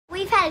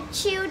had a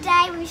chill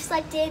day. We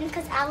slept in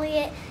because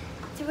Elliott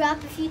threw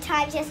up a few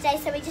times yesterday,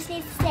 so we just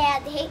need to stay out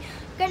of the heat.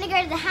 We're going to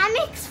go to the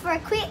hammocks for a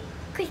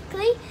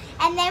quickly,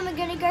 and then we're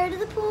going to go to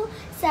the pool.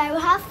 So we'll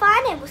have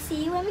fun, and we'll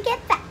see you when we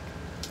get back.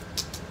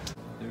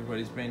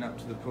 Everybody's been up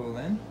to the pool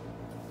then?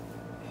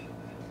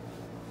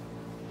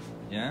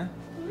 Yeah?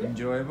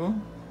 Enjoyable?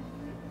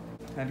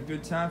 Had a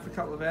good time for a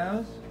couple of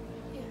hours?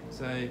 Yeah.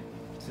 So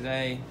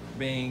today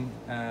being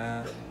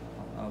a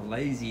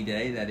lazy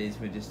day, that is,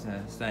 we're just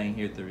staying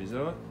here at the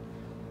resort.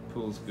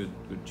 Pool's good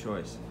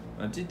choice.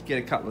 I did get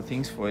a couple of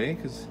things for you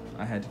because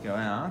I had to go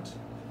out.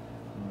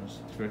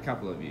 For a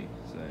couple of you,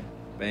 so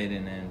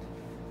Baden and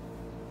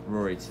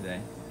Rori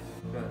today.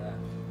 Got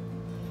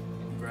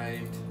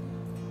engraved,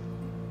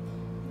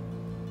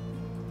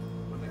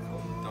 what do they call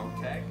it?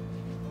 Dog tag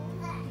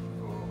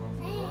for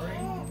Rori.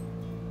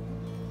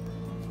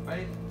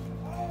 Baden.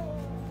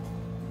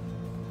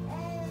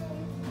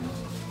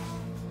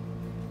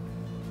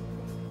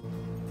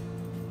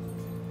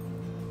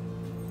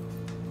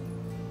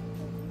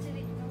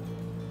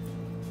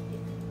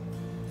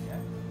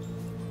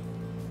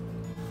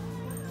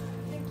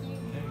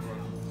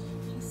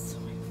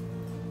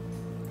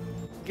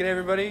 G'day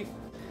everybody,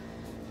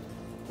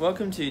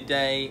 welcome to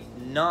day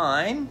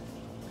 9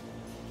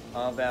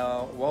 of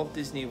our Walt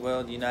Disney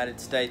World United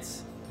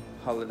States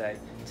holiday.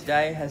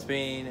 Today has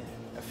been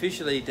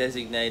officially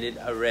designated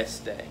a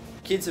rest day.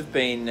 Kids have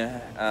been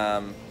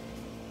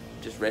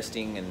just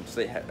resting and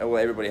sleep. Well,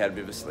 everybody had a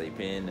bit of a sleep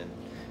in and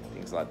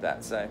things like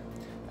that. So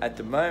at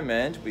the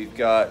moment we've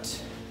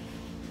got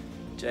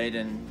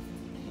Jaiden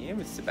here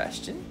with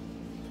Sebastian.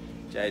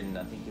 Jaiden,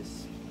 I think,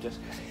 is just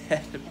got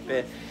out of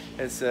bed.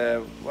 It's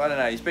well, I don't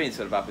know, he's been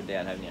sort of up and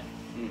down, haven't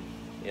you?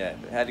 Yeah,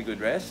 but had a good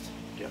rest.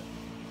 Yeah.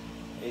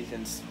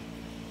 Ethan's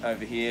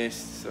over here,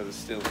 sort of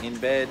still in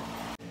bed.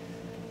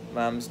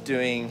 Mum's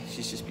doing,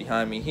 she's just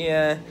behind me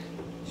here.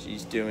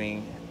 She's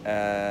doing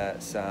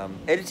some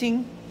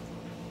editing,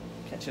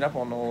 catching up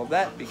on all of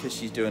that because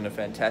she's doing a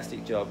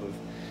fantastic job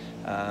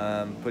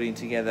of putting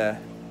together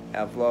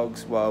our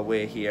vlogs while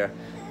we're here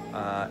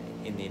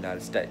in the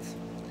United States.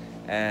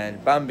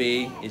 And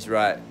Bumby is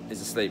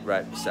asleep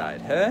right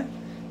beside her.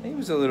 He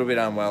was a little bit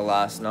unwell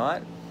last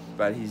night,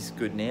 but he's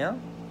good now.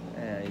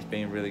 He's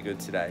been really good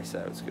today,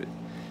 so it's good.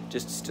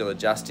 Just still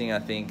adjusting, I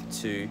think,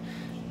 to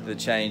the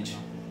change.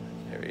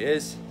 There he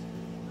is.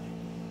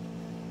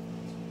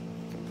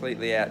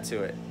 Completely out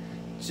to it.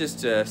 It's just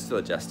still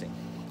adjusting.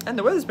 And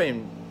the weather's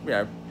been,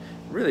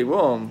 really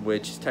warm,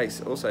 which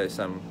takes also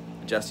some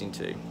adjusting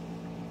to,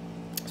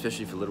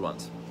 especially for little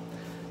ones.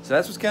 So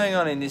that's what's going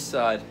on in this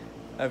side.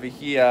 Over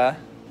here,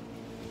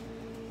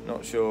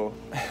 not sure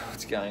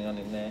what's going on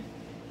in there.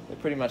 They're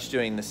pretty much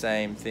doing the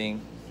same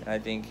thing, I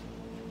think.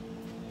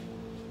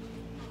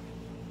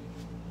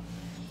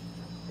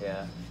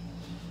 Yeah.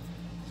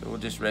 So we're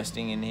just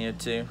resting in here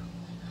too.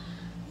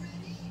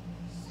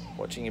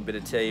 Watching a bit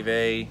of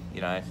TV,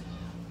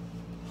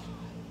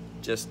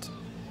 just,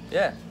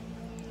 yeah.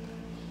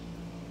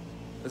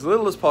 As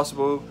little as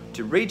possible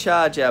to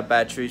recharge our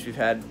batteries. We've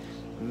had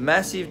a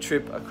massive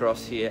trip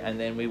across here and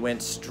then we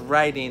went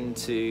straight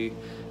into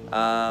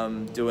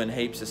doing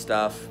heaps of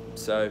stuff.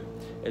 So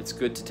it's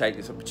good to take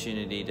this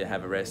opportunity to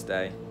have a rest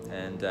day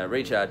and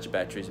recharge the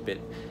batteries a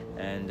bit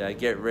and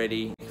get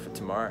ready for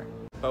tomorrow.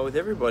 But with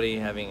everybody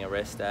having a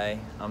rest day,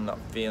 I'm not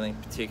feeling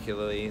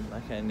particularly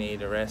like I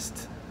need a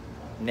rest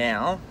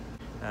now.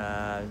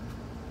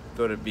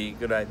 Thought it'd be a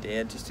good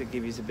idea just to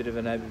give you a bit of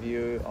an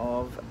overview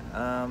of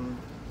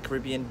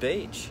Caribbean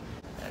Beach.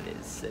 That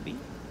is Sebi.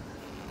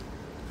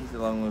 He's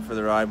along for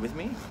the ride with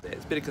me.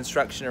 There's a bit of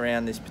construction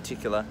around this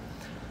particular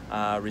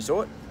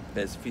resort.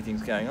 There's a few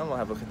things going on. We'll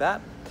have a look at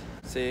that.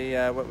 See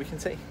what we can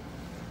see.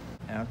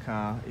 Our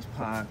car is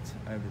parked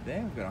over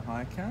there. We've got a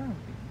hire car,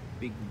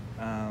 big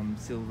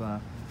silver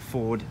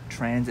Ford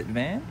Transit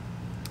van.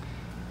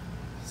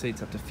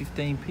 Seats up to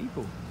 15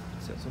 people,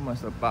 so it's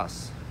almost a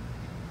bus.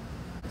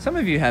 Some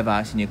of you have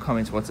asked in your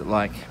comments what's it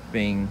like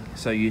being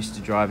so used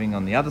to driving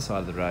on the other side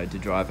of the road to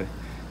drive a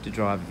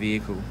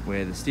vehicle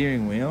where the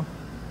steering wheel.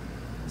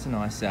 It's a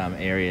nice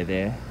area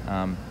there,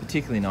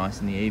 particularly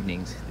nice in the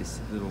evenings. This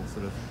little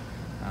sort of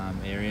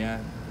area.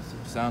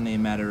 It's only a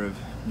matter of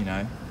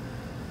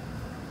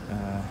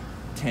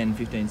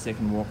 10-15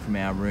 second walk from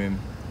our room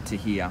to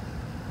here.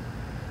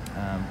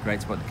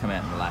 Great spot to come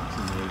out and relax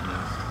in the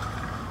evenings.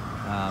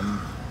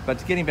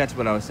 But getting back to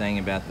what I was saying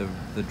about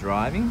the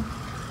driving,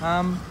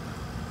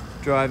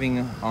 driving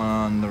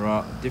on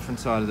the different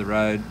side of the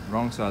road,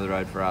 wrong side of the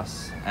road for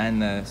us,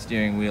 and the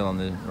steering wheel on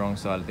the wrong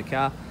side of the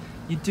car,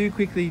 you do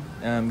quickly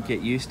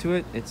get used to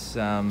it. It's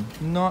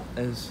not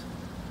as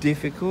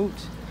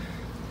difficult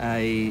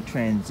a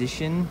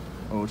transition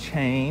or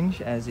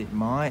change as it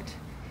might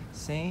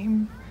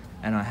seem,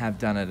 and I have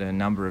done it a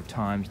number of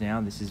times now.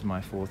 This is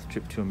my 4th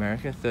trip to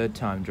America, 3rd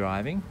time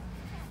driving.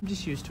 I'm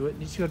just used to it.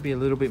 You just got to be a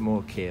little bit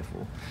more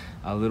careful,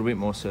 a little bit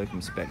more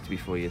circumspect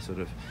before you sort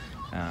of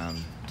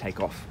take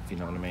off, if you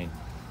know what I mean.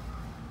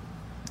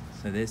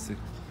 So there's the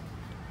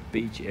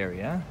beach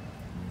area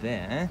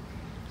there.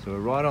 So we're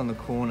right on the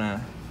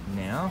corner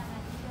now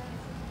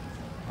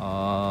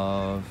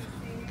of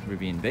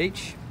Caribbean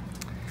Beach,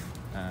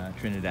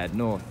 Trinidad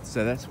North.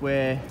 So this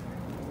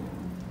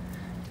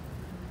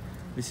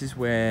is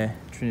where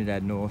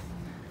Trinidad North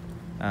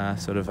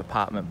sort of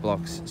apartment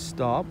blocks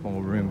stop,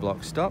 or room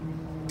blocks stop.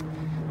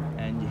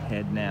 And you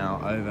head now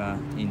over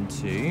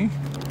into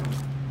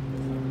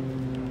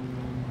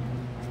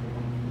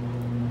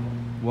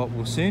what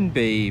will soon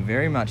be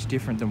very much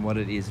different than what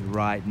it is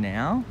right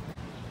now.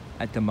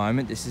 At the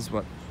moment, this is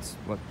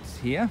what's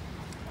here.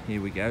 Here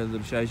we go.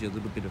 It shows you a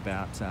little bit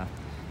about the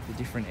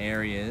different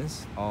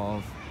areas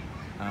of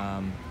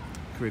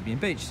Caribbean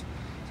Beach.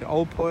 So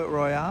Old Port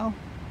Royal,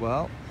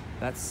 well,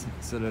 that's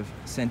sort of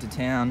centre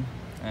town,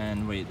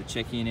 and the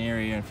check-in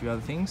area and a few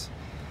other things.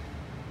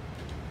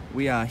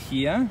 We are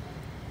here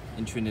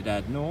in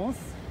Trinidad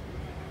North.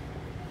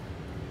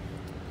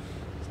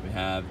 So we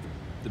have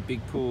the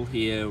big pool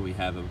here, we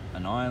have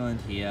an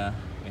island here,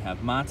 we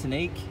have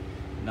Martinique,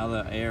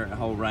 another area, a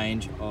whole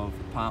range of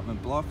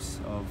apartment blocks,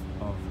 of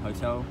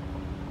hotel,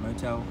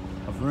 motel,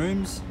 of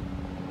rooms.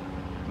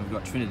 We've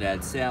got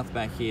Trinidad South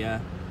back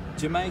here,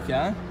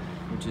 Jamaica,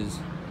 which is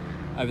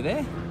over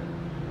there,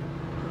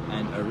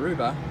 and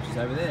Aruba, which is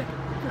over there.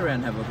 Go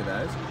around and have a look at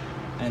those.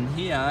 And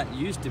here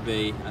used to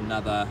be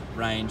another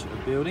range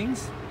of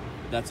buildings.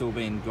 That's all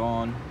been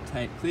gone,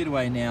 cleared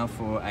away now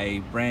for a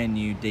brand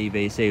new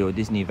DVC, or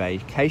Disney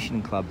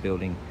Vacation Club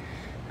building,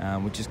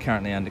 which is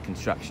currently under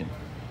construction.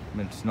 I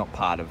mean, it's not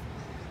part of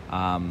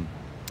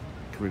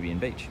Caribbean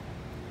Beach.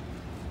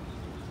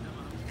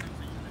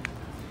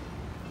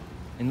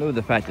 In lieu of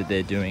the fact that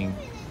they're doing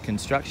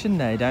construction,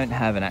 they don't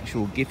have an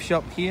actual gift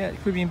shop here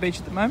at Caribbean Beach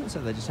at the moment, so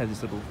they just have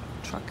this little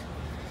truck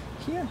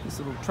here, this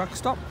little truck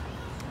stop,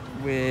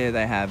 where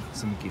they have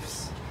some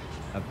gifts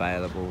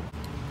available.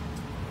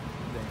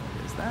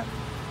 There's that.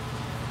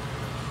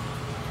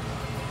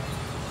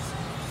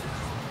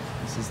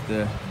 This is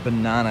the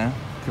banana.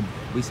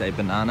 We say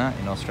banana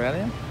in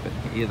Australia, but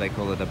here they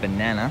call it a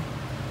banana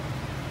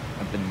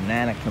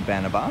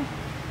cabana bar.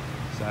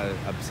 So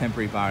a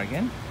temporary bar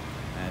again,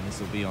 and this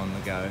will be on the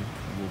go.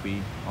 Will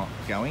be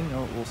going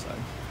also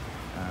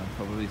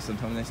probably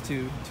sometime in the next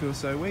two or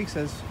so weeks,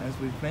 as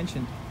we've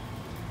mentioned,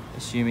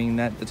 assuming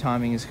that the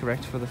timing is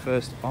correct for the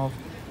 1st of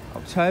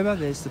October.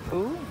 There's the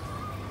pool,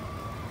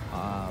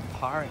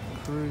 pirate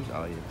cruise.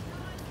 Oh yeah,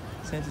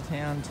 Centre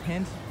Town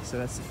tent. So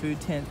that's the food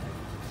tent,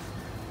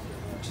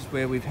 which is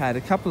where we've had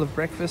a couple of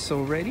breakfasts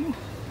already,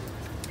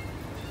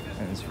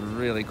 and it's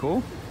really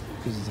cool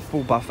because it's a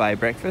full buffet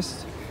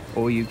breakfast,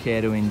 all you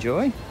care to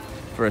enjoy,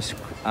 for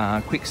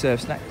a quick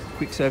serve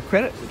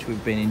credit, which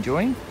we've been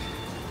enjoying.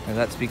 And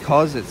that's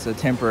because it's a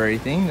temporary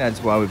thing.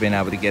 That's why we've been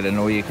able to get an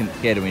all you can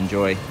care to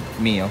enjoy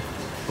meal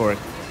for a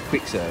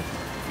quick serve.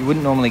 You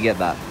wouldn't normally get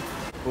that.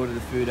 Order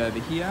the food over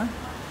here,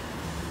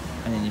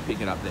 and then you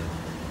pick it up there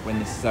when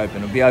this is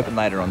open. It'll be open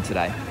later on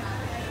today.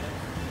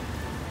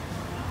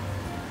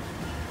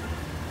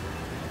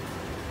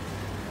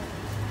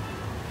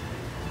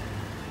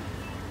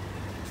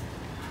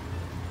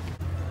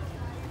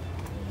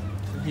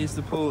 Here's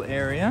the pool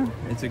area.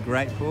 It's a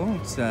great pool.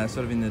 It's sort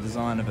of in the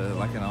design of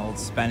like an old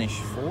Spanish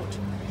fort.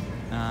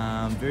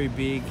 Very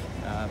big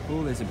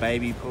pool. There's a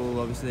baby pool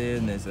obviously,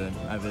 and there's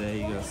over there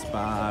you got a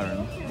spa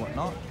and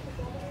whatnot.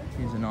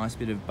 Here's a nice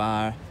bit of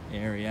bar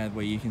area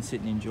where you can sit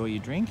and enjoy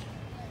your drink.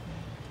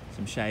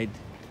 Some shade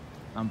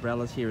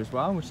umbrellas here as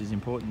well, which is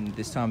important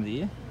this time of the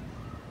year.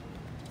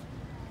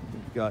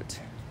 We've got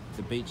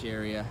the beach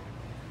area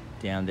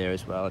down there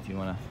as well if you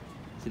want to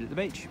sit at the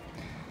beach.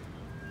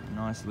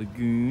 Nice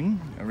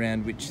lagoon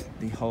around which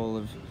the whole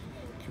of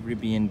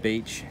Caribbean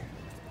Beach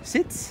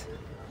sits.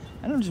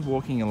 And I'm just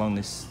walking along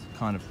this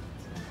kind of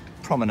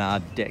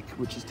promenade deck,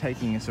 which is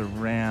taking us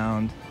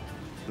around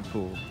the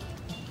pool.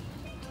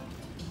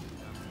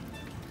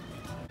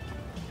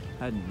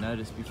 I hadn't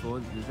noticed before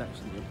that there's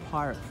actually a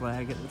pirate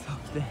flag at the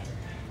top there.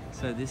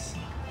 So this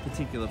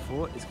particular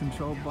fort is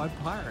controlled by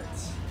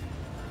pirates.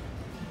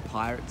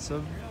 Pirates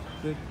of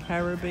the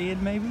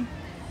Caribbean, maybe?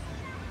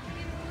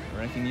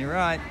 I reckon you're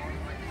right.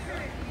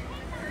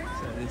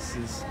 So this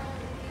is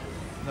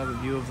another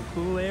view of the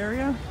pool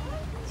area.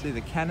 See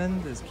the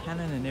cannon, there's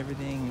cannon and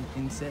everything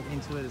inset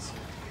into it.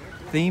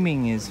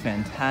 Theming is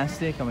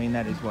fantastic. I mean,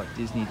 that is what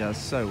Disney does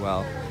so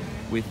well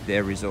with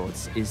their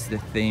resorts, is the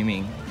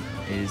theming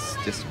is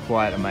just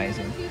quite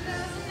amazing.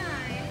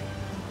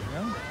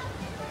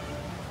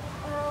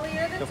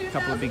 Got a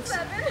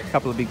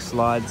couple of big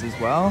slides as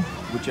well,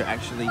 which are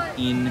actually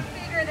in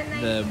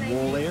the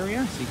wall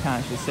area, so you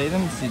can't actually see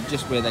them. It's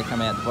just where they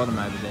come out the bottom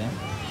over there.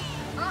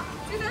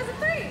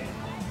 2003.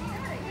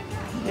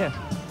 Yeah.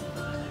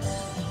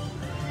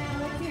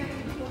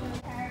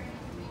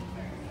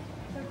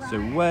 So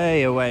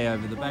way away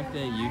over the back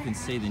there, you can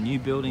see the new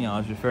building I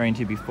was referring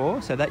to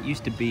before. So that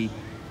used to be,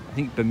 I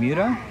think,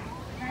 Bermuda.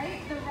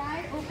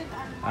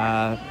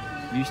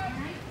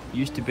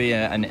 Used to be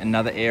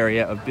another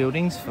area of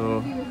buildings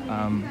for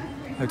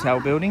hotel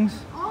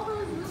buildings,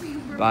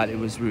 but it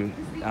was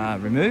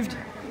removed,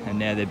 and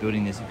now they're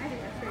building this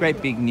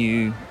great big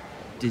new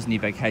Disney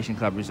Vacation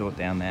Club resort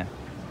down there.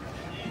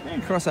 I'm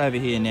going to cross over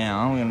here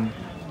now. I'm going to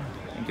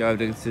and go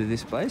over to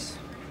this place,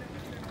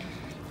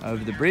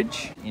 over the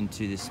bridge,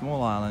 into this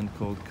small island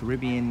called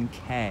Caribbean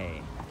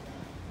Cay.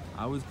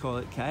 I would call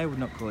it Cay, I would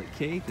not call it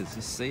Key, because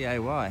it's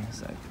C-A-Y,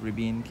 so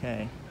Caribbean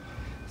Cay.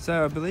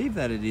 So I believe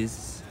that it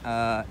is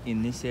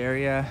in this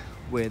area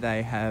where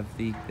they have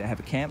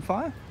a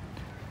campfire,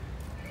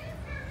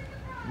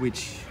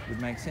 which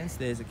would make sense.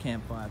 There's a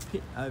campfire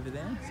pit over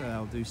there, so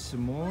they'll do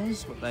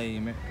s'mores, what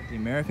the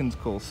Americans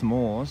call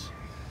s'mores.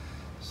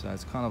 So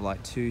it's kind of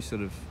like two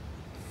sort of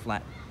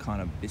flat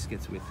kind of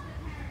biscuits with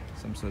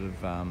some sort of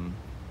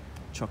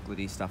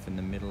chocolatey stuff in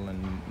the middle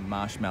and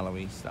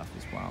marshmallowy stuff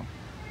as well.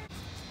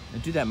 They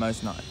do that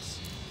most nights.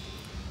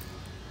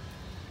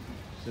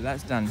 So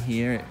that's done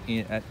here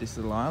at this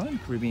little island,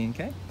 Caribbean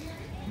Cay.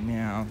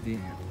 Now the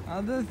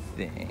other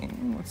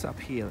thing, what's up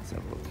here? Let's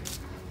have a look.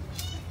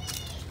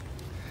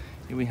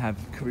 Here we have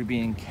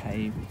Caribbean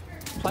Cay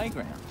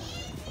Playground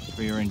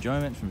for your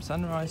enjoyment from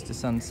sunrise to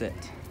sunset.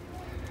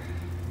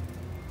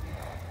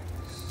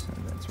 So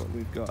that's what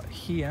we've got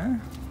here.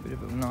 Bit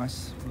of a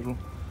nice little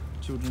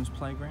children's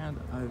playground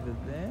over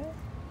there.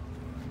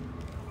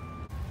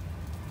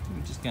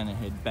 We're just going to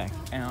head back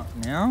out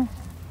now.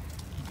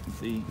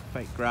 The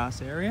fake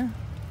grass area.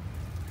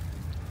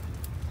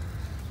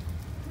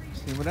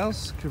 See what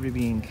else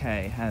Caribbean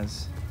Cay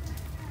has,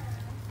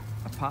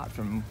 apart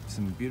from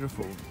some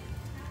beautiful,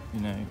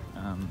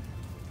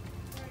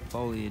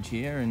 foliage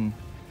here and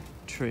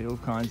all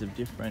kinds of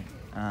different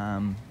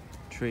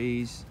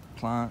trees,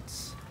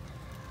 plants,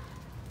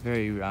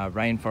 very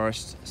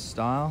rainforest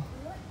style.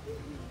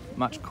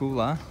 Much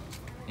cooler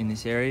in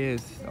this area.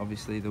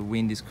 Obviously, the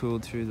wind is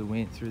cooled through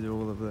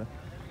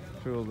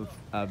all the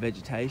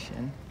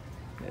vegetation.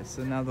 There's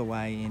another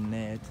way in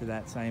there to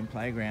that same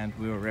playground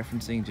we were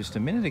referencing just a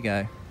minute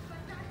ago.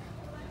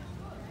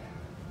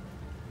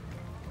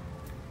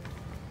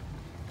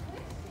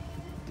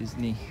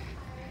 Disney.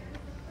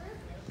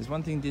 There's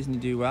one thing Disney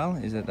do well,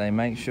 is that they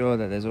make sure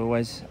that there's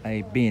always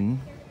a bin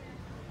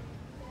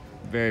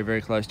very,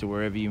 very close to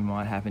wherever you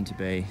might happen to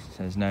be.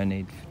 So there's no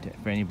need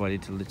for anybody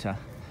to litter.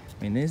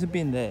 I mean, there's a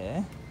bin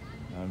there,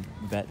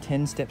 about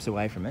 10 steps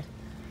away from it,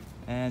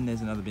 and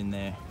there's another bin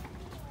there.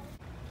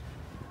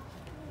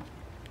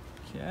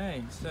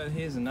 Okay, so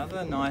here's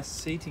another nice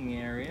seating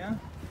area,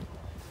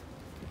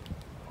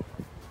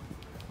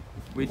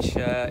 which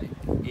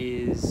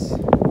is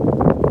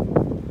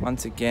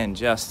once again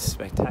just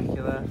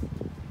spectacular.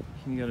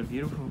 You've got a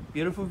beautiful,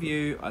 beautiful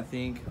view, I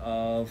think,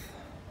 of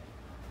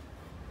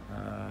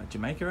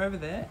Jamaica over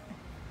there,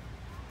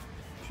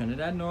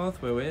 Trinidad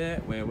North,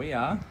 where we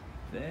are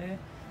there,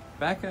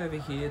 back over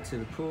here to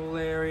the pool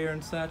area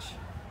and such,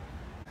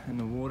 and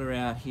the water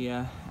out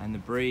here, and the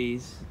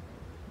breeze,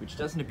 which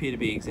doesn't appear to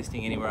be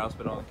existing anywhere else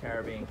but on the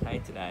Caribbean Cay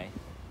today,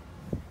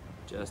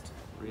 just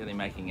really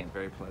making it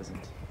very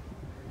pleasant.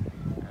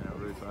 And a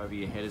roof over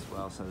your head as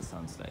well, so the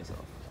sun stays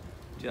off.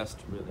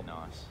 Just really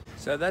nice.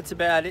 So that's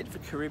about it for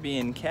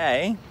Caribbean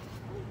Cay.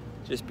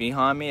 Just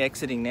behind me,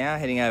 exiting now,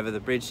 heading over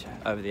the bridge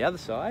over the other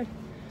side,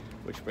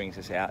 which brings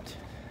us out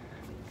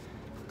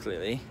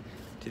clearly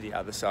to the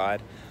other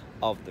side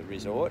of the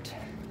resort.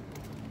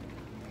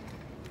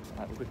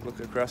 Have a quick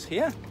look across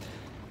here,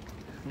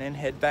 and then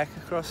head back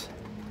across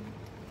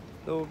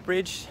the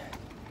bridge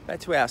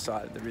back to our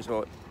side of the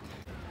resort.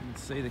 You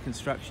can see the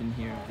construction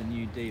here of the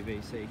new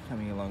DVC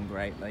coming along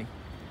greatly,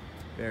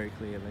 very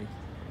clearly.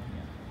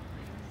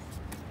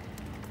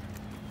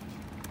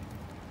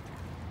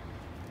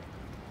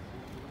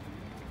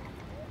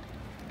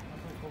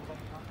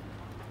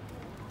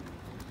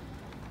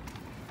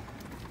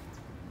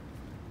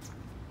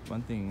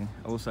 One thing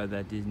also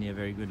that Disney are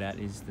very good at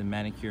is the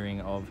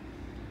manicuring of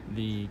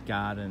the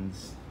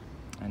gardens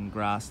and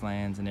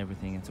grasslands and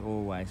everything. It's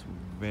always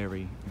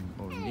very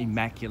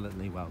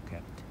immaculately well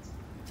kept.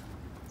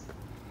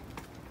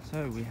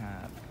 So we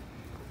have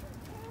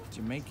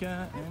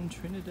Jamaica and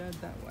Trinidad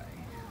that way.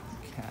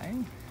 Okay.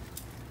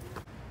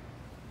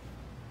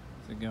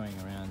 So going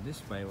around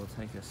this way will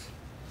take us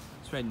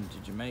straight into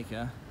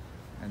Jamaica,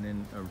 and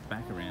then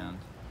back around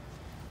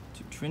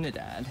to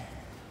Trinidad,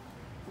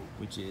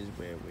 which is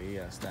where we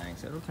are staying.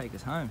 So it'll take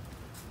us home.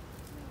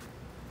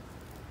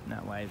 And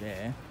that way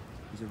there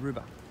is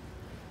Aruba.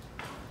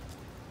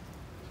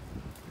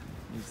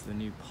 These are the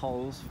new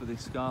poles for the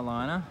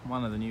Skyliner,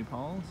 one of the new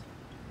poles.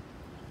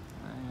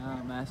 They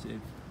are massive.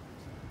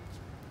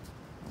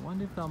 I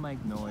wonder if they'll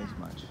make noise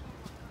much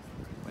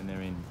when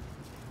they're in.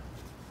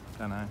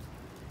 Don't know.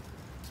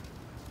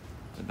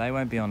 But they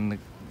won't be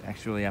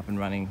actually up and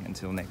running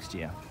until next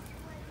year.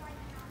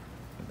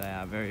 But they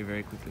are very,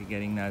 very quickly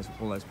getting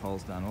all those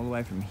poles done, all the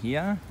way from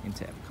here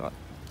into Epcot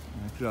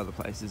and a few other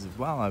places as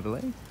well, I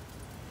believe.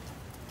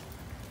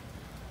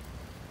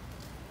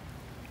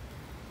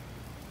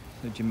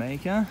 So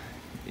Jamaica,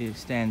 it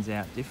stands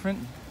out different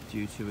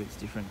due to its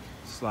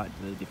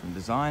slightly different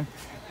design,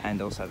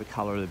 and also the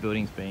colour of the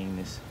buildings being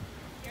this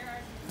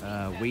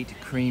wheat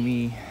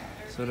creamy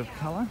sort of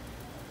colour,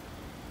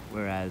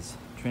 whereas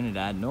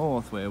Trinidad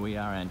North, where we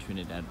are, and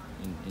Trinidad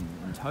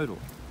in total,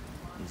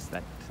 is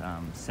that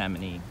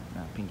salmony,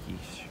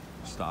 pinkish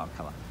style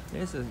colour.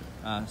 There's a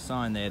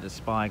sign there to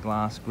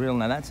Spyglass Grill.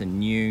 Now that's a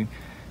new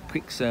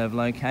quick serve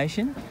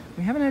location.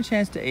 We haven't had a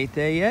chance to eat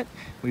there yet.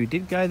 We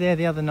did go there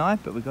the other night,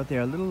 but we got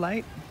there a little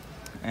late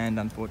and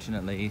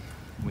unfortunately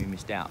we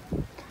missed out.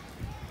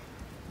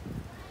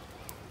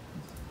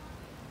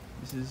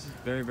 This is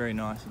very, very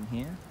nice in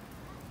here.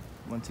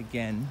 Once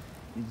again,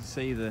 you can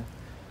see the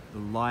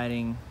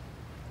lighting,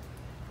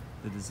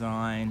 the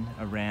design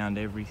around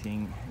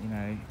everything. You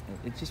know,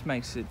 it just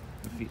makes it,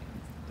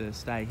 the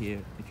stay here,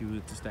 if you were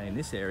to stay in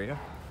this area,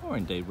 or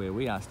indeed where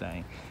we are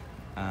staying,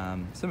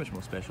 so much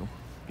more special,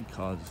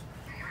 because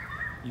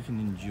you can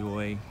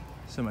enjoy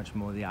so much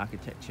more the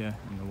architecture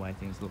and the way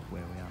things look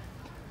where we are.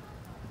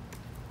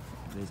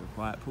 There's a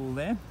quiet pool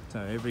there, so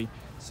every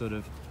sort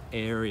of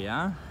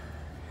area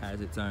has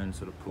its own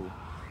sort of pool,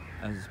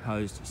 as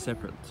opposed to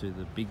separate to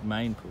the big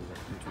main pool,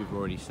 which we've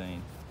already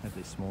seen have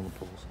these smaller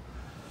pools.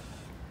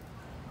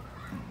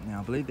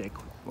 Now I believe they're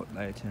what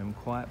they term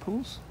quiet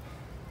pools.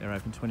 They're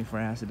open 24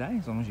 hours a day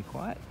as long as you're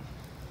quiet.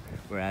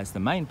 Whereas the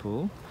main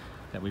pool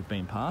that we've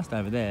been past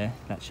over there,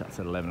 that shuts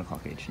at 11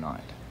 o'clock each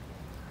night.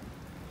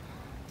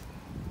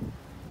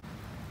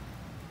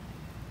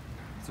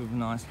 Sort of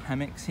nice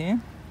hammocks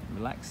here,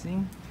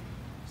 relaxing.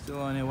 Still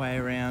on our way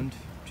around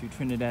to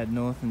Trinidad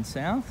North and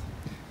South.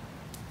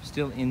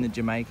 Still in the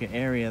Jamaica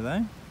area though,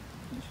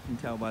 as you can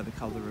tell by the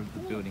colour of the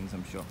buildings,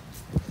 I'm sure.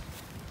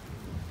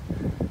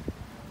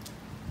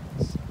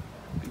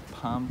 Big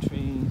palm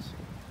trees.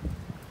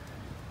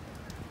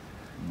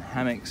 And the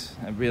hammocks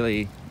are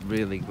really,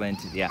 really blend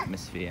to the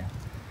atmosphere.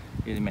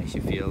 Really makes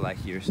you feel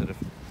like you're sort of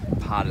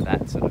part of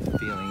that sort of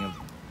feeling of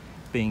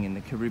being in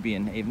the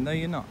Caribbean, even though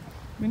you're not.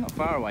 We're not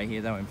far away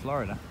here though in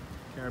Florida.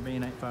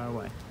 Caribbean ain't far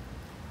away.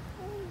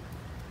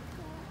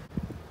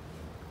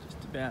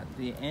 Just about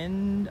the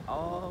end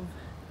of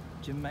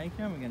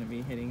Jamaica. We're going to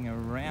be heading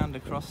around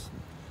across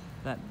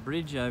that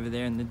bridge over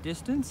there in the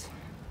distance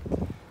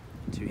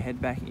to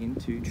head back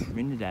into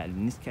Trinidad.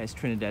 In this case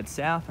Trinidad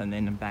South, and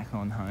then back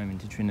on home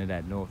into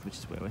Trinidad North, which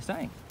is where we're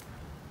staying.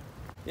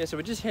 Yeah, so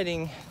we're just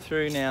heading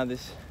through now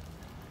this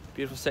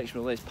beautiful section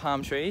with all these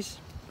palm trees.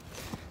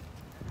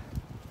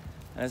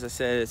 As I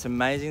said, it's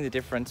amazing the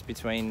difference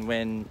between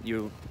when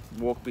you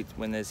walk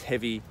when there's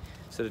heavy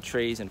sort of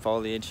trees and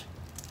foliage.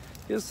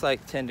 Feels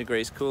like 10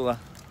 degrees cooler.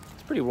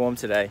 It's pretty warm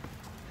today.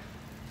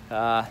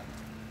 I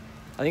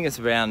think it's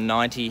around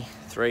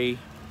 93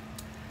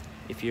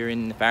 if you're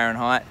in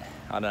Fahrenheit.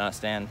 I don't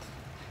understand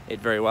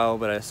it very well,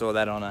 but I saw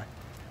that on a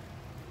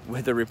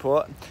weather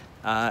report.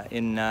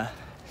 In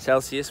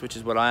Celsius, which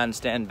is what I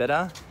understand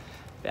better,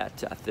 about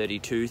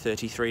 32,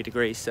 33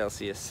 degrees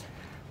Celsius.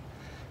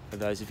 For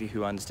those of you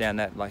who understand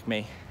that like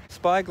me.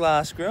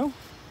 Spyglass Grill,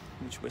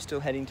 which we're still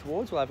heading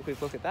towards. We'll have a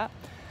quick look at that.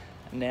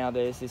 And now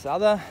there's this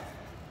other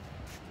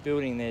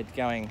building they're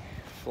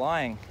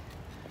flying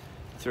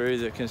through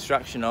the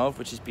construction of,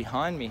 which is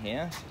behind me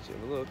here. Let's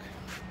have a look.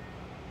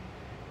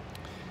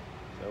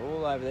 So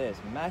all over there, it's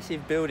a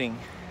massive building.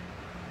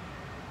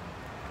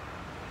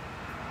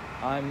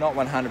 I'm not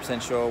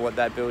 100% sure what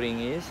that building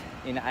is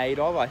in aid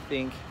of. I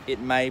think it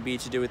may be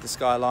to do with the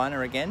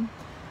Skyliner again.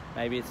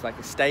 Maybe it's like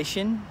a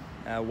station,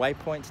 a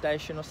waypoint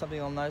station or something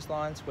along those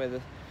lines, where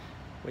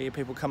your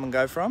people come and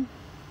go from.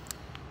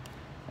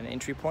 An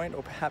entry point,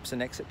 or perhaps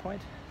an exit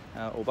point,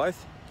 or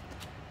both.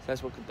 So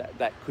that's what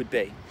that could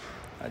be.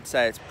 I'd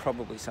say it's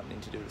probably something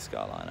to do with the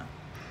Skyliner.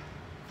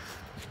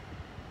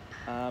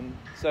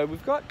 So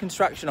we've got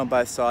construction on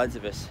both sides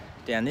of us,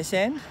 down this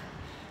end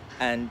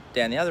and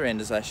down the other end,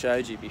 as I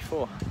showed you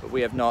before. But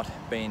we have not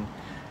been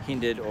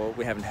hindered, or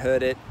we haven't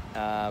heard it,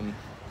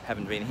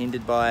 haven't been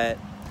hindered by it.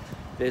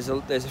 There's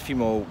a few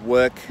more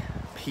work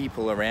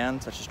people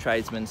around, such as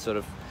tradesmen sort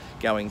of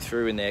going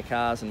through in their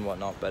cars and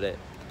whatnot, but it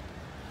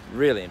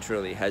really and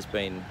truly has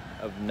been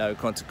of no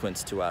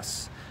consequence to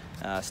us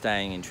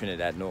staying in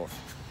Trinidad North.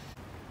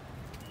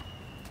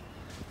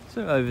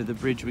 So over the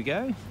bridge we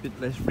go, a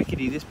bit less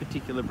rickety this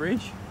particular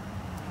bridge.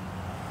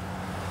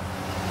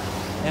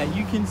 Now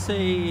you can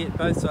see at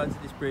both sides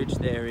of this bridge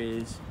there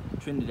is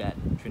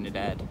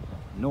Trinidad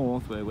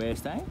North, where we're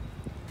staying,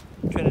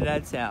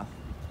 Trinidad South.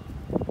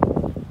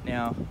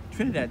 Now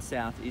Trinidad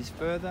South is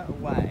further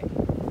away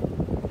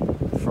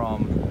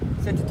from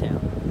centre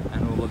town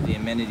and all of the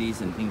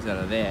amenities and things that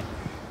are there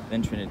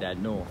than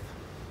Trinidad North.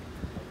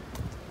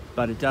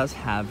 But it does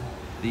have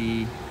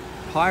the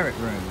pirate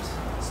rooms.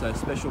 So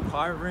special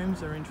pirate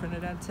rooms are in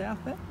Trinidad South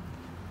there,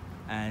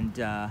 and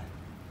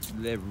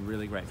they're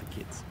really great for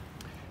kids.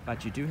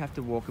 But you do have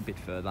to walk a bit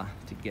further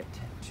to get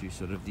to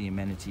sort of the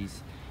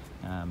amenities.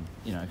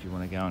 You know, if you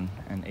want to go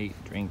and eat,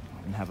 drink,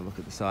 and have a look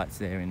at the sights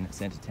there in the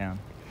centre town.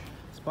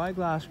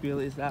 Spyglass Grill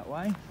is that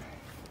way.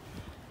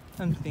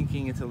 I'm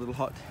thinking it's a little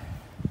hot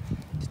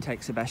to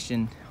take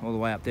Sebastian all the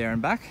way up there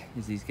and back,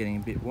 as he's getting a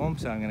bit warm,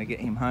 so I'm going to get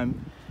him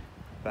home.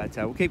 But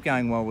we'll keep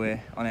going while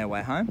we're on our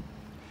way home.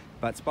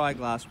 But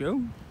Spyglass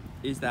Grill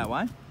is that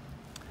way.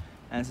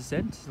 And as I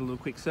said, it's a little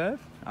quick serve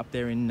up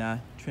there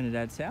in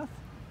Trinidad South.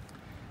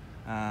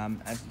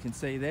 As you can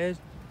see there,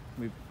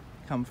 we've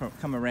come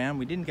around.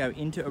 We didn't go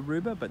into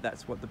Aruba, but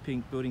that's what the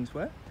pink buildings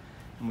were.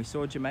 and we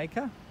saw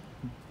Jamaica.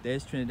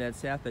 There's Trinidad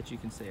South that you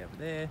can see over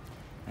there,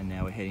 and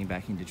now we're heading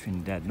back into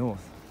Trinidad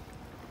North.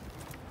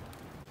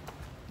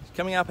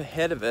 Coming up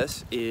ahead of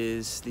us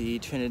is the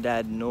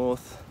Trinidad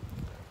North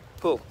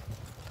pool.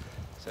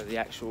 So the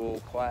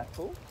actual quiet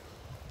pool,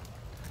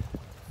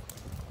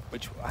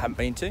 which I haven't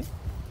been to.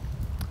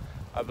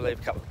 I believe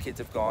a couple of kids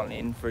have gone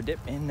in for a dip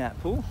in that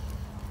pool.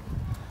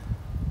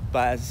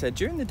 But as I said,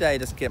 during the day it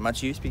doesn't get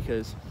much use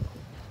because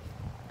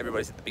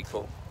everybody's at the big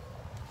pool.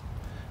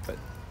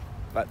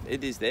 But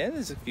it is there.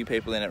 There's a few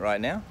people in it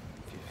right now,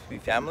 a few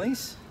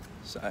families.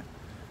 So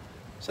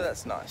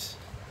that's nice.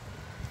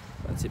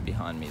 That's it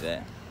behind me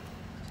there.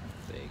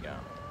 There you go.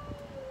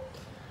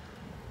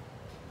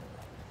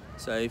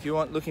 So if you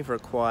want looking for a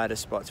quieter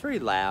spot, it's very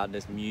loud.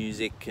 There's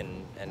music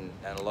and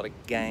a lot of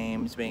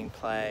games being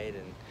played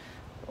and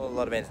a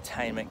lot of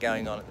entertainment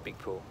going on at the big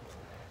pool,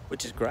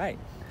 which is great.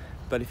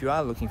 But if you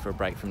are looking for a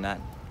break from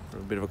that, for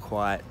a bit of a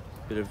quiet,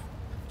 bit of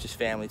just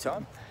family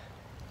time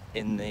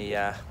in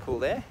the pool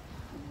there,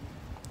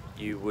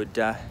 you would,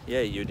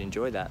 you'd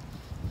enjoy that.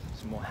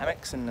 Some more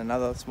hammocks and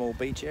another small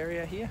beach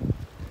area here.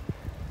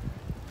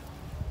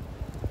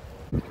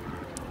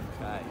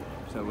 Okay,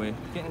 so we're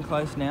getting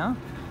close now.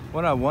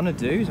 What I want to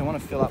do is I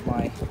want to fill up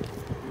my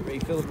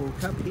refillable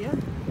cup here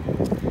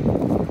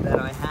that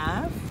I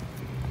have.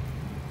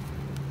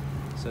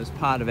 So as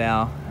part of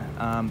our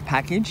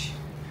package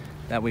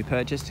that we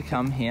purchased to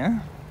come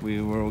here,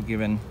 we were all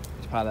given,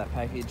 as part of that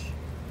package,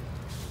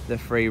 the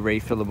free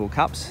refillable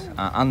cups,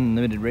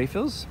 unlimited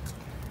refills.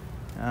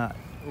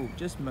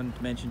 Just wanted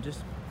to mention,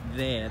 just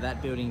there,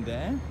 that building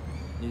there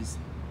is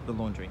the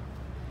laundry.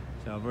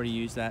 So I've already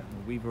used that,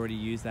 we've already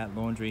used that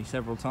laundry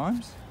several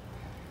times.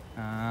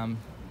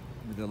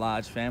 With a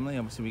large family,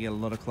 obviously we get a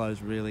lot of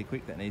clothes really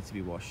quick that needs to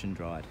be washed and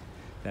dried.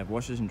 They have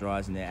washers and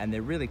dryers in there, and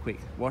they're really quick.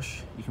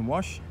 You can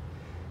wash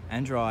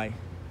and dry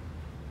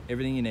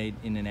everything you need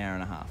in an hour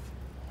and a half.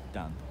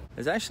 Done.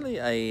 There's actually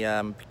a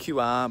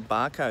QR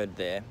barcode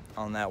there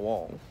on that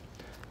wall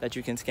that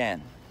you can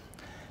scan.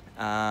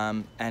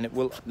 And it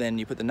will, then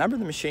you put the number of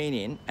the machine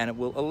in and it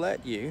will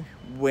alert you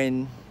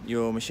when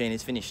your machine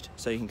is finished,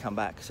 so you can come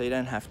back. So you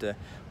don't have to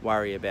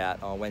worry about,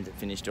 oh, when's it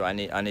finished, or I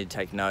need to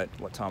take note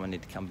what time I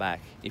need to come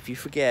back. If you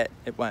forget,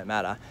 it won't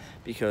matter,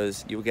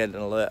 because you'll get an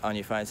alert on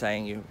your phone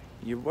saying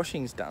your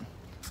washing's done.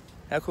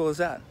 How cool is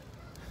that?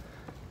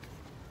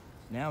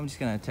 Now I'm just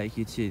going to take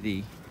you to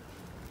the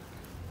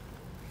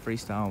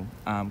freestyle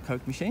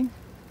Coke machine,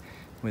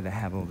 where they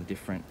have all the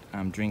different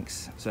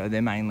drinks. So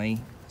they're mainly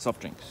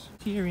soft drinks.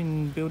 Here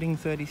in building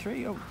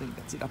 33, oh,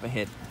 that's it up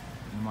ahead.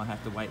 You might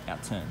have to wait our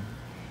turn.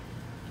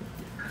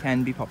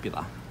 Can be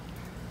popular,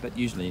 but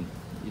usually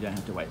you don't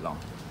have to wait long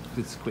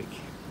because it's quick.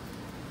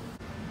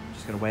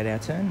 Just got to wait our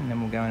turn and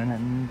then we'll go in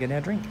and get our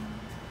drink.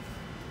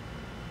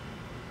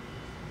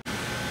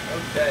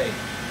 Okay,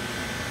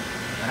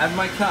 I have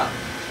my cup.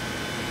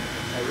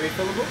 A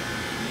refillable.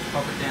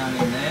 Pop it down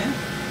in there.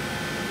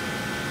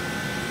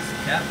 It's the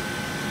cap.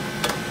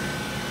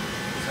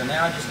 So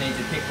now I just need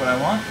to pick what I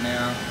want.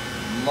 Now,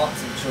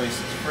 lots of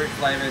choices. Fruit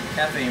flavoured,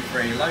 caffeine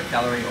free, low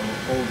calorie, or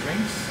all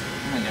drinks.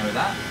 I'm going to go with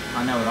that.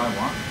 I know what I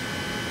want.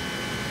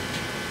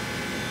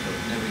 So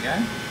there we go.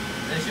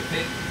 There's your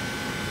pick.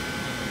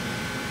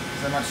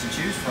 So much to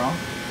choose from.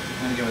 I'm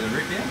going to go with a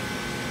root beer.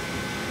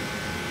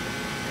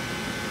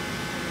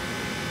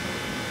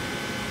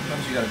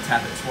 Sometimes you've got to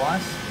tap it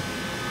twice.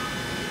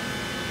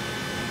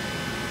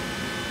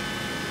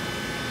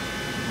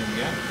 There we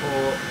go.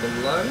 For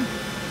below,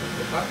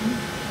 the button.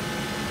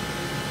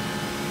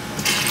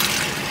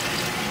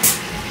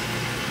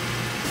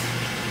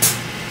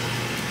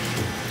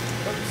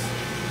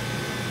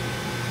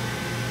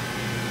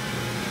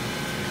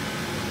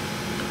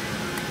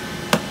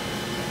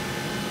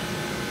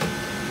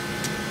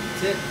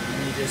 It,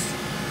 and you just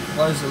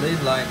close the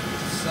lid like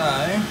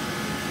so.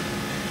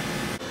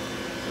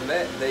 So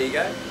there you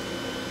go.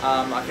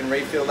 I can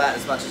refill that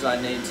as much as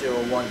I need to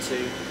or want to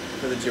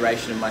for the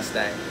duration of my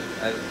stay.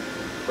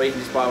 Or you can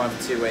just buy one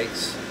for 2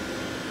 weeks.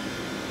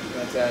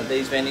 But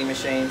these vending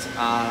machines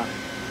are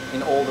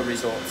in all the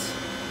resorts,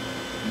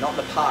 not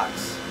the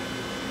parks,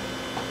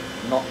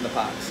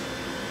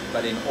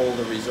 but in all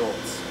the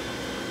resorts.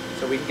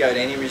 So we can go to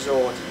any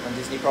resort on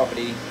Disney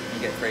property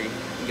and get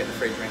the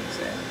free drinks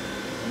there.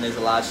 And there's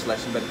a large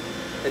selection, but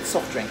it's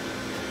soft drink.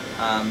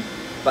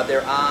 But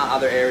there are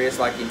other areas,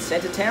 like in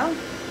Centretown,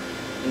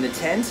 in the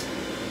tent,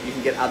 you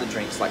can get other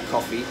drinks like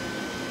coffee,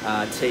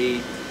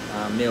 tea,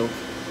 milk,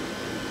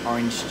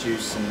 orange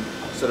juice, and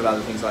sort of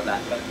other things like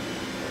that. But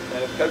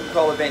the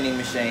Coca-Cola vending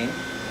machine,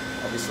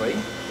 obviously,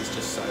 is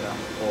just soda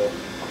or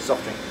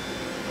soft drink.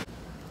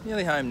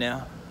 Nearly home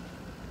now.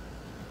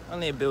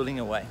 Only a building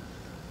away.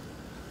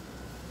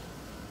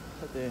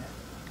 But they're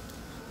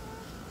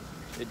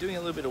doing a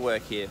little bit of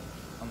work here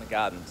on the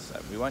gardens, so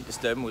we won't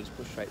disturb them, we'll just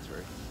push straight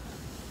through.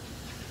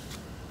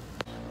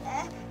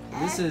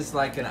 This is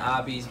like an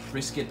Arby's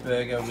brisket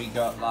burger we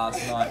got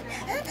last night.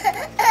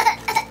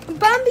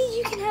 Bambi,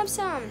 you can have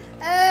some.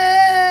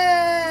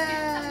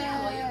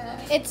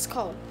 It's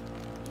cold.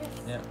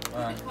 Yeah,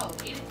 alright. It's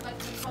cold. It's like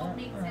a cold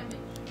meat sandwich.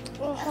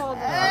 cold.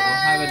 Alright,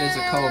 we'll have it as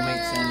a cold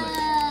meat sandwich.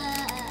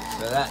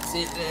 So that's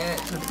it there.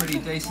 It's a pretty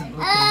decent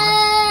looking one.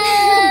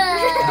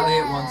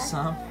 Elliott wants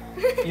some.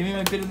 Give him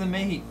a bit of the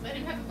meat. Let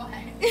him have a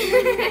bite.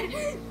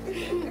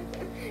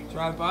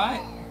 Try a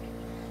bite.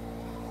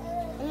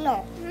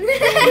 No.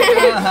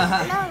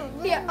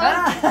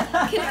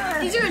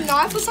 Yeah, is there a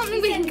knife or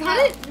something we can cut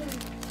it?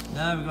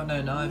 No, we've got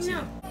no knives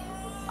here.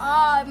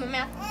 Oh, my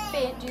mouth will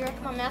fit. Do you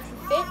reckon my mouth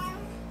will fit?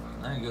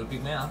 No, you've got a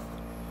big mouth.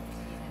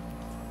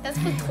 That's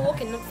for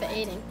talking, not for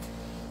eating.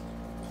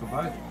 For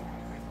both.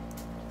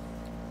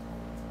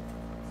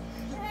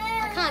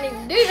 I can't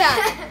even do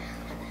that.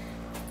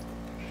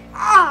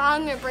 Ah,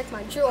 I'm gonna break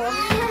my jaw.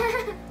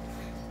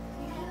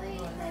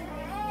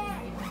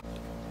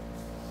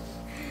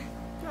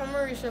 I'm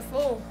already so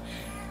full.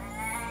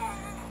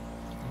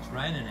 It's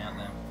raining out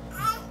there.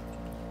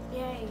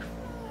 Yay.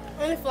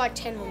 Only for like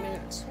 10 more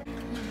minutes.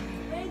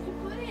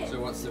 So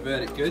what's the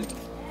verdict? Good?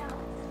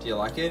 Do you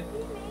like it?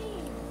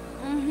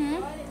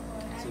 Mm-hmm.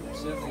 So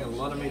certainly a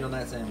lot of meat on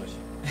that sandwich.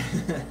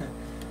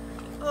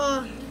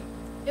 Oh,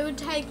 it would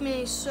take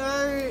me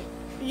so...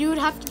 You would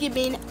have to give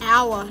me an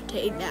hour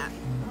to eat that.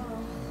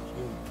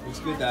 It's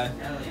good though.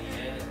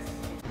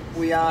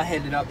 We are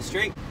headed up the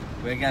street.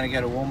 We're going to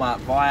go to Walmart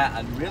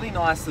via a really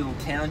nice little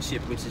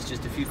township which is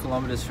just a few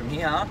kilometres from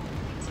here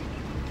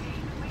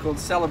called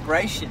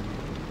Celebration.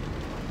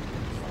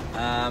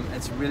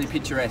 It's really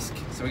picturesque,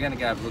 so we're going to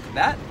go have a look at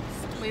that.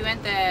 We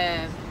went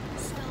there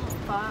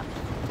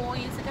 4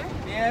 years ago.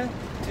 Yeah,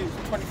 to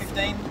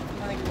 2015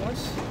 I think it was.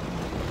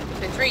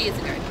 So 3 years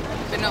ago,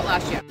 but not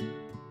last year.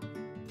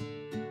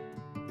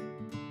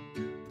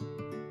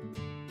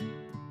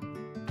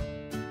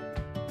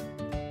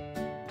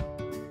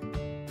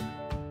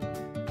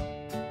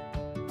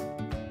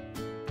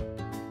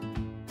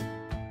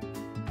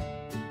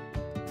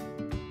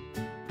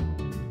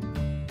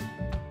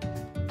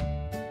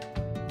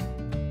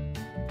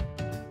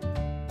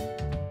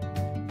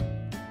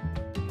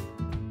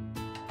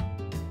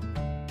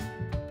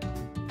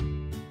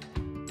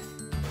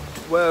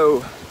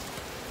 Whoa.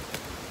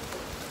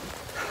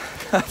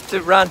 I have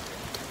to run.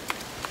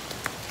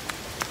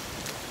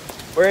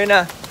 We're in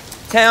a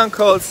town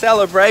called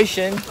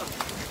Celebration.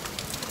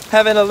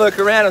 Having a look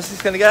around. I was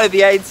just going to go to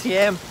the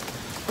ATM.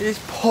 It is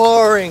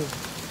pouring.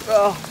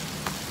 Oh.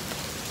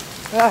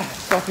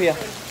 Stop here.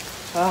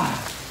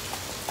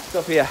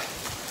 Stop here.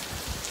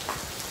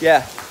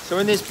 Yeah, so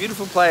we're in this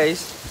beautiful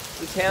place,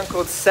 the town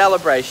called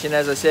Celebration,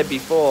 as I said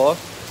before.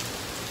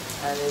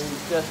 And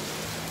it's just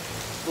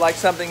like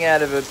something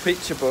out of a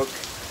picture book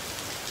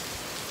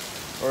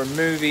or a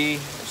movie, a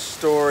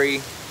story.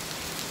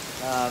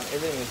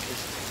 Everything is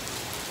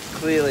just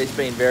clearly it's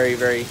been very,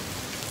 very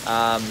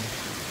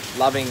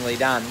lovingly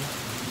done,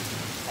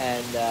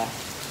 and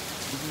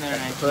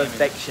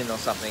perfection or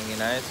something, you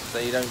know. So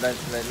you don't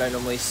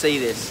normally see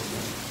this.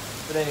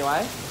 But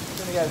anyway, I'm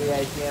gonna go to the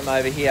ATM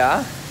over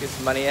here, get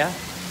some money out.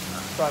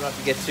 Try not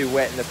to get too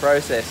wet in the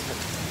process.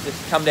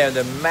 Just come down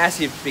with a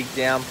massive big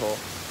downpour,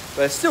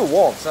 but it's still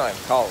warm. It's not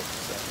even cold.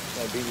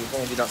 No biggie, as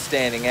long as you're not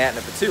standing out in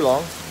it for too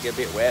long, you get a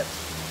bit wet.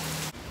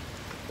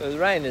 So the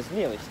rain has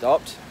nearly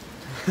stopped.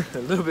 A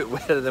little bit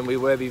wetter than we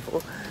were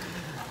before.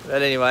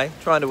 But anyway,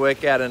 trying to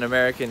work out an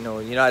American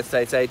or United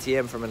States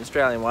ATM from an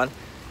Australian one.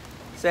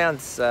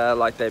 Sounds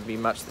like they'd be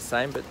much the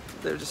same, but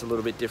they're just a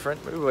little bit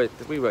different.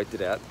 We worked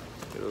it out.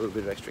 Got a little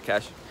bit of extra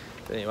cash.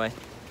 But anyway,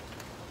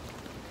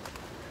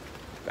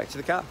 back to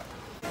the car.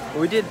 Well,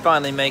 we did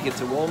finally make it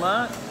to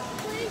Walmart.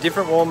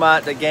 Different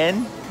Walmart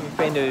again. We've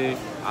been to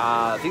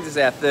I think this is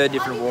our third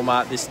different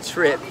Walmart this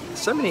trip.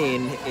 So many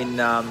in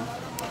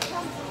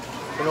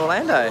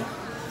Orlando.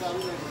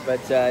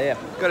 But yeah,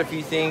 got a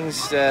few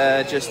things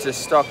just to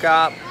stock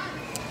up.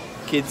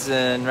 Kids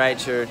and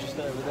Rachel are just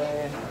over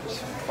there,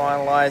 just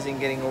finalising,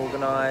 getting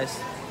organised.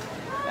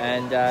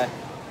 And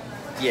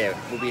yeah,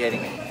 we'll be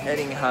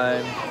heading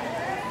home.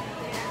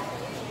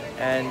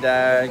 And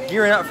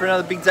gearing up for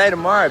another big day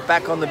tomorrow.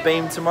 Back on the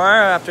beam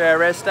tomorrow after our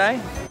rest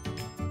day.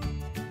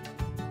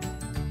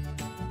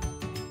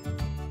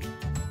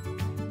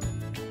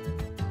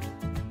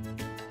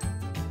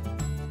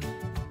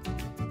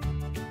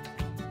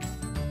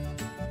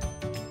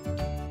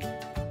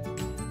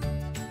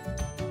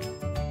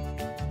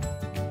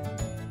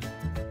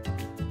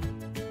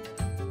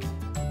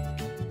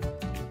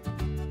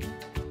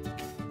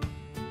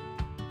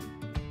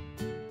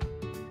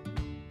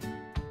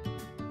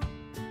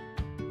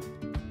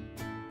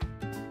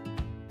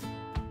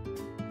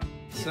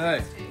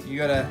 So, you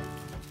got a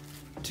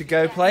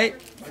to-go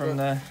plate from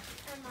the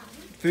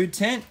food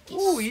tent.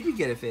 Oh, you did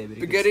get a fair bit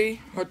of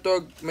Spaghetti, hot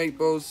dog,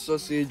 meatballs,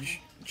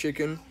 sausage,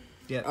 chicken,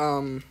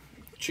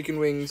 chicken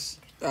wings,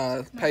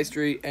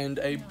 pastry, and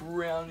a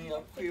brownie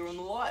up here on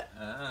the light.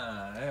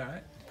 Ah,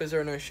 alright. Because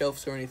there are no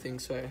shelves or anything,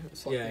 so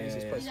it's like the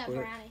easiest place to put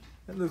it.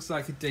 That looks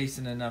like a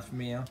decent enough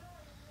meal.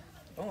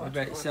 Oh, what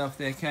about yourself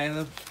there,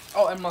 Caleb?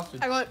 Oh, and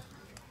mustard. I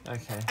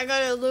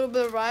got a little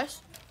bit of rice.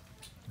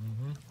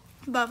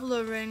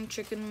 Buffalo ring,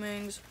 chicken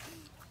wings,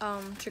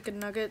 chicken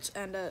nuggets,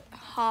 and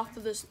half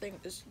of this thing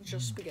is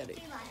just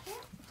spaghetti.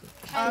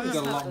 I You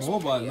got a lot more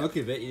by the look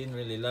of it. You didn't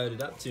really load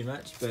it up too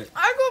much, but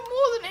got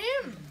more than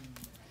him.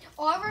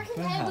 I reckon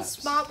they were Perhaps.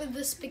 smart with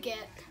the spaghetti.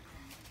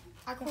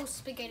 I call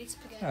spaghetti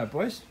spaghetti. Alright,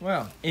 boys.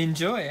 Well,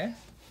 enjoy, eh?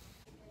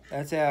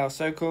 That's our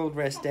so-called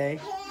rest day.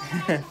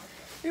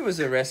 It was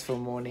a restful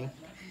morning.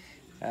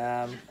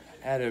 Had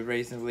a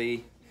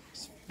reasonably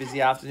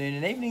busy afternoon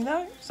and evening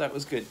though, so it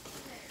was good.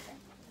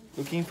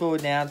 Looking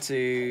forward now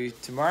to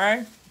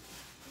tomorrow.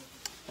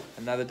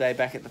 Another day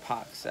back at the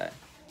park, so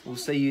we'll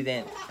see you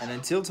then. And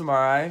until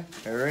tomorrow,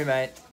 her roommate.